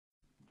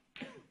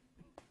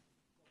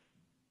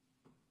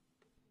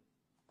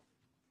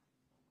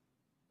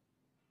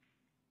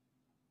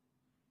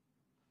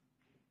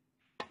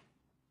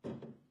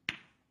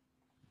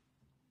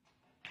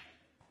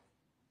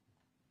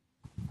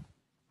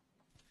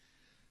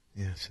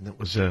Yes, and that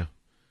was an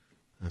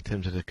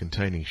attempt at a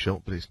containing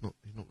shot, but he's not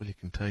really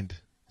contained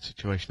the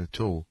situation at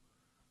all.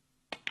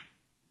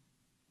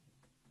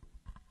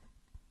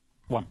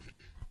 1.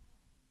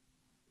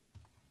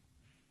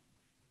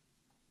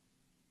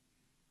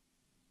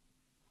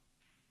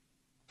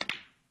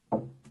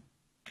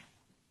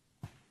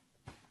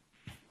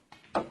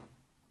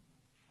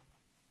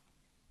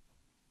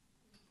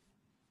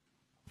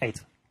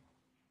 Eight.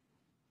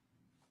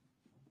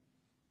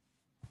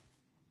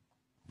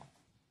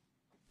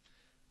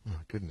 Oh,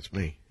 goodness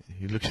me.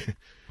 He looked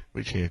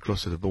reaching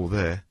across at the ball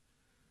there,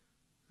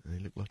 and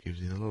he looked like he was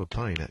in a lot of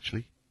pain,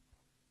 actually.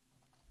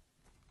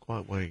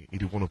 Quite why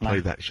he'd want to play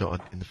that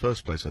shot in the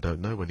first place, I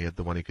don't know, when he had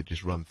the one he could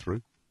just run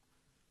through.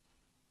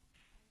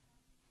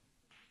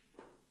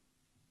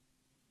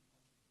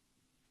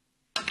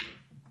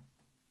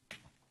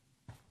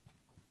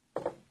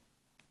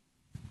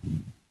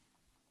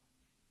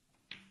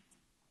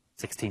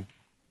 $16.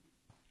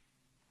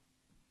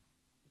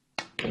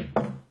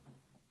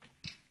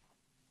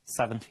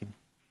 17.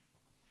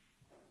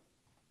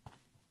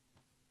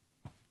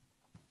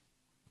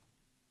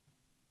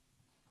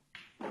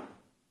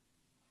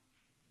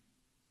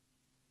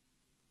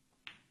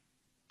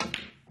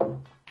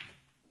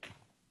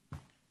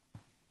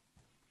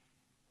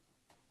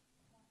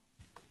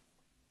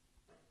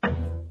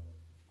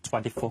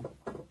 $24.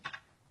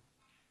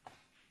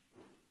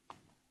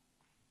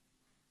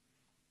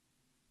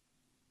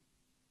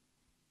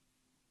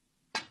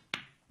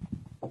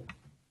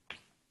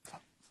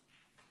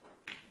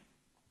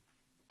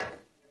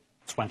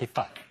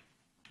 $25.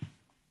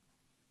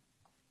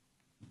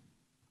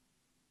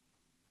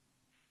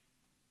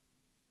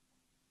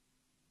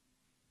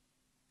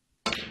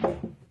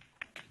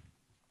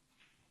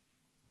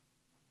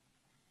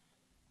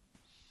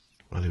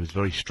 Well, he was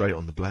very straight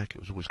on the black. It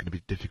was always going to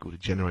be difficult to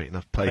generate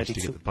enough pace 32.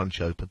 to get the bunch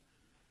open.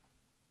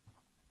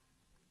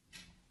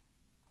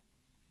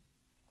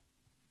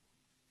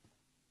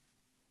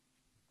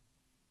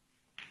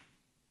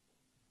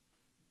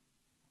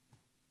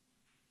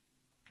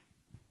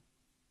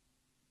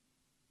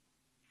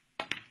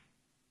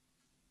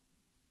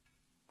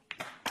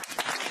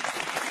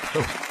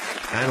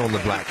 Oh, and on the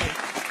black.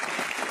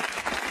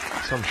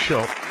 Some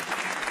shot.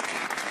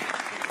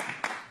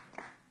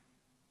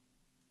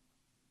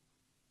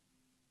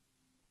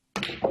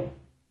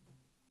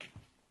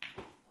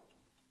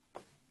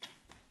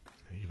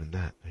 Even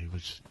that, he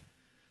was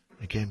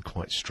again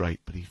quite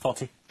straight, but he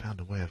 40. found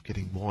a way of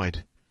getting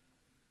wide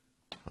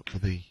up for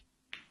the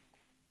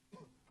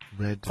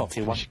red.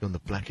 41. Finishing on the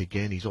black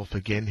again. He's off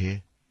again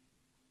here.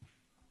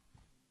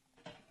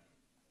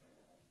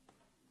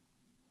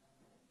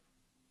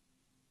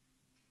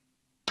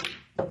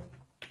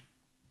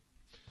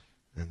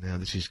 And now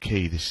this is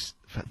key, the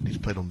fact that he's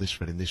played on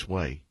this red in this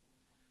way,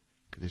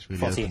 because this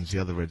really 48. opens the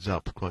other reds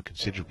up quite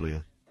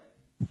considerably.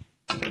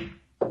 49.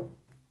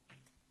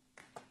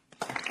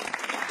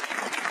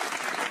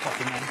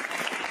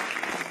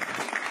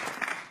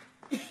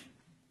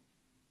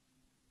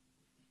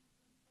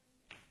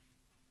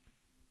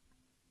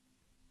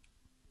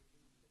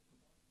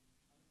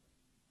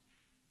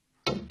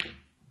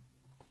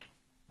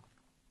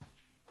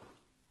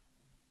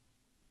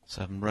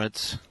 Seven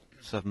reds,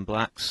 7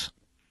 blacks.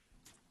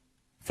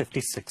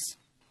 56.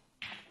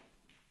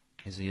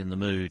 Is he in the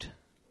mood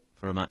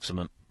for a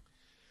maximum?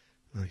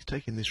 Well, he's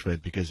taking this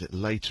red because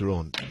later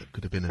on it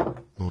could have been a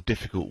more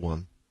difficult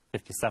one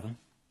 57.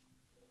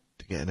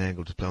 to get an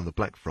angle to play on the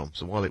black from.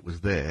 So while it was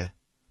there,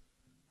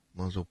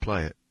 might as well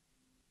play it.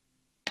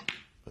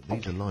 But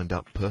these are lined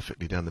up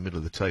perfectly down the middle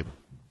of the table.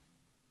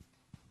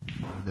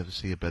 You never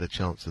see a better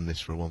chance than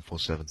this for a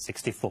 147.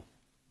 64.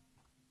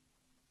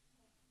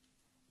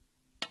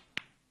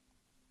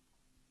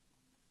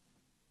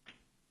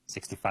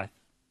 $65.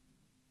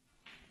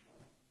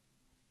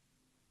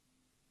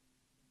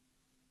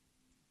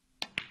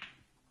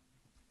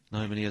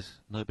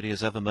 Nobody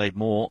has ever made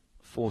more.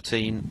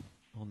 14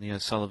 on the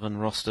O'Sullivan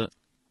roster.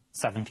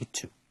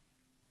 72.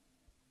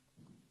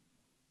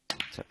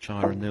 Except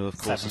Chiron of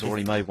course, has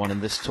already made one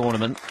in this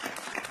tournament.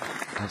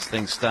 As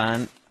things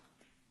stand,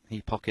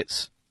 he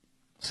pockets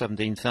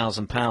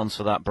 £17,000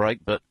 for that break,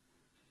 but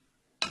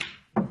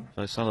if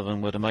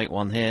O'Sullivan were to make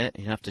one here,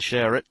 he'd have to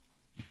share it.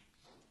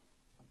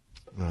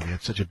 Well, he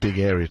had such a big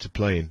area to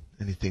play in.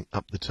 Anything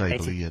up the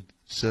table, 80. he had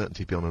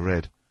certainty be on a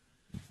red.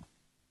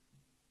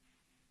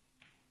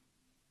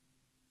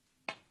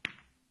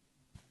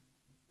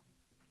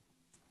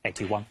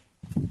 $81.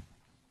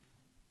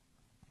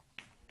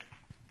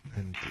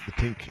 And the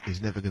pink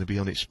is never going to be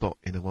on its spot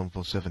in a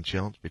 147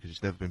 chance because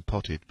it's never been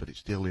potted, but it's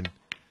still in a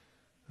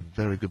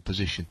very good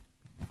position.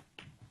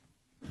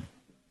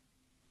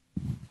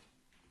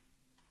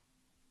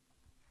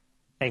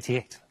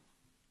 $88.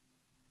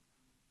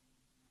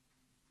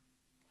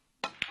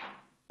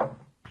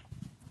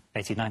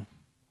 $89.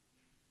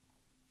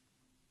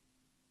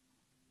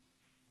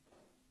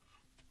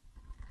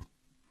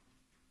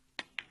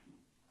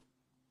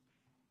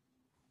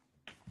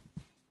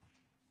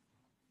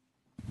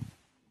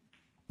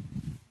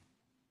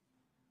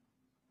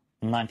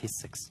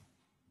 $96.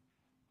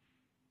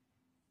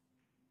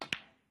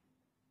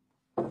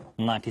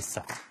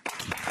 97.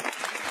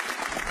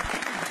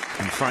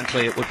 And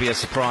frankly, it would be a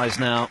surprise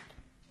now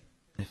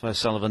if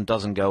O'Sullivan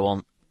doesn't go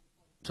on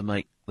to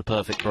make the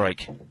perfect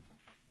break.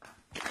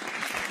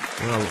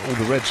 Well, all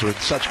the Reds are in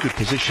such good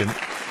position.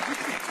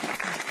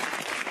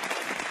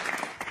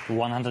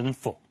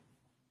 104.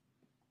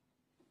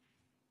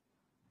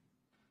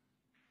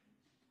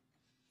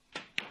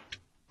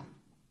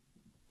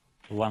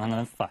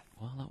 $105.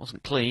 Well, that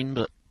wasn't clean,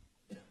 but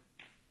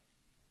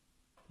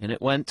in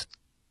it went.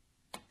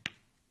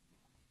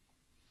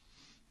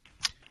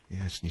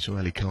 Yes, and you saw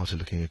Ali Carter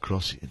looking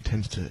across. It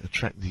tends to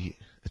attract the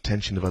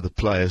attention of other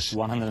players.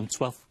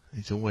 112.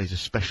 It's always a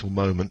special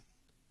moment.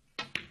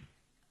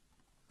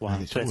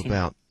 And it's all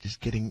about just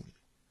getting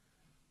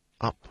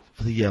up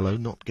for the yellow,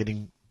 not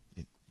getting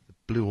the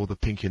blue or the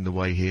pink in the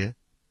way here,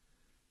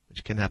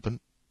 which can happen.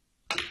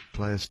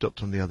 Player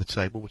stopped on the other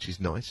table, which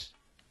is nice.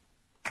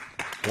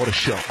 What a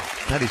shot.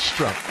 That is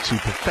struck to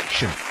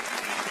perfection.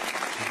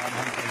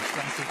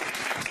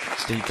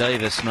 Steve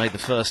Davis made the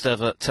first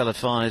ever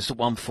televised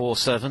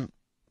 147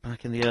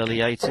 back in the early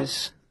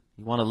 80s.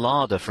 He won a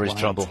larder for his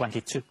trouble.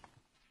 122.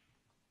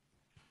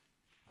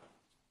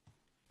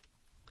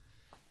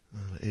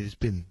 It has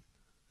been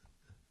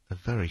a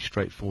very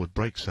straightforward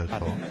break so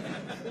far.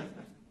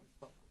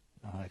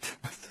 Right.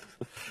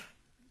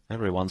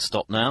 Everyone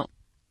stopped now.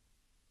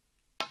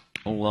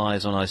 All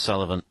eyes on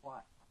O'Sullivan.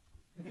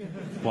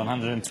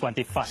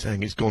 125.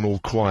 Saying it's gone all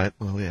quiet.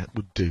 Well, yeah, it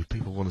would do.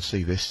 People want to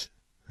see this.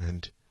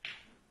 And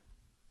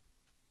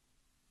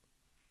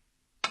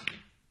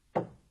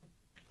I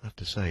have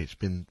to say, it's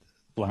been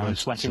the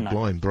most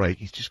sublime break.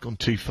 He's just gone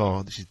too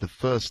far. This is the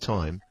first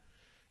time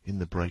in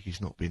the break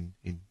he's not been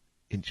in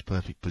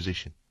inch-perfect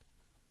position.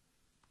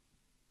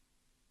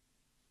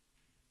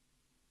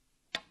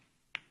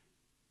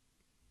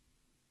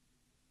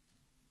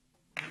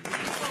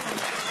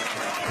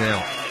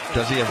 Now,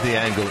 does he have the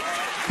angle?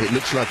 It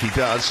looks like he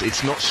does.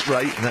 It's not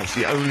straight, and that's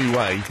the only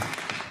way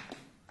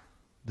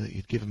that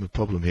you'd give him a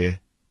problem here.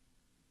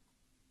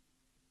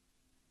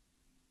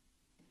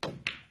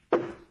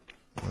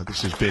 Well,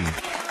 this has been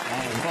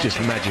just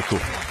magical.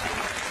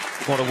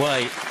 What a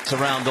way to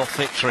round off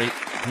victory.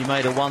 He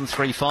made a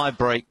 135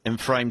 break in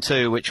frame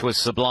 2, which was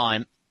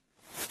sublime.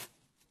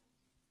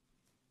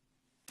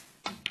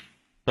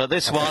 But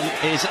this one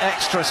is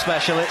extra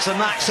special. It's a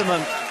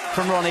maximum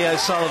from Ronnie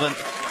O'Sullivan.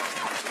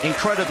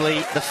 Incredibly,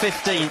 the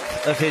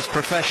 15th of his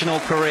professional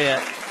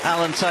career.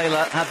 Alan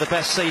Taylor had the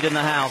best seed in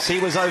the house. He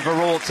was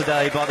overawed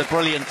today by the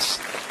brilliance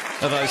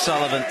of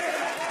O'Sullivan.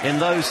 In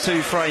those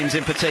two frames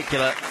in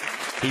particular,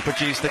 he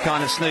produced the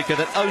kind of snooker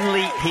that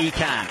only he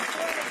can.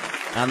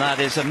 And that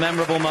is a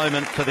memorable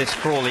moment for this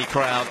Crawley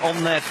crowd,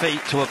 on their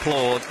feet to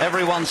applaud.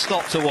 Everyone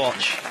stopped to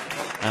watch,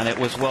 and it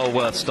was well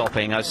worth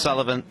stopping.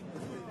 O'Sullivan,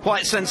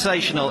 quite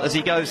sensational as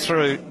he goes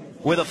through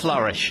with a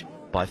flourish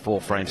by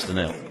 4 frames to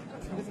 0.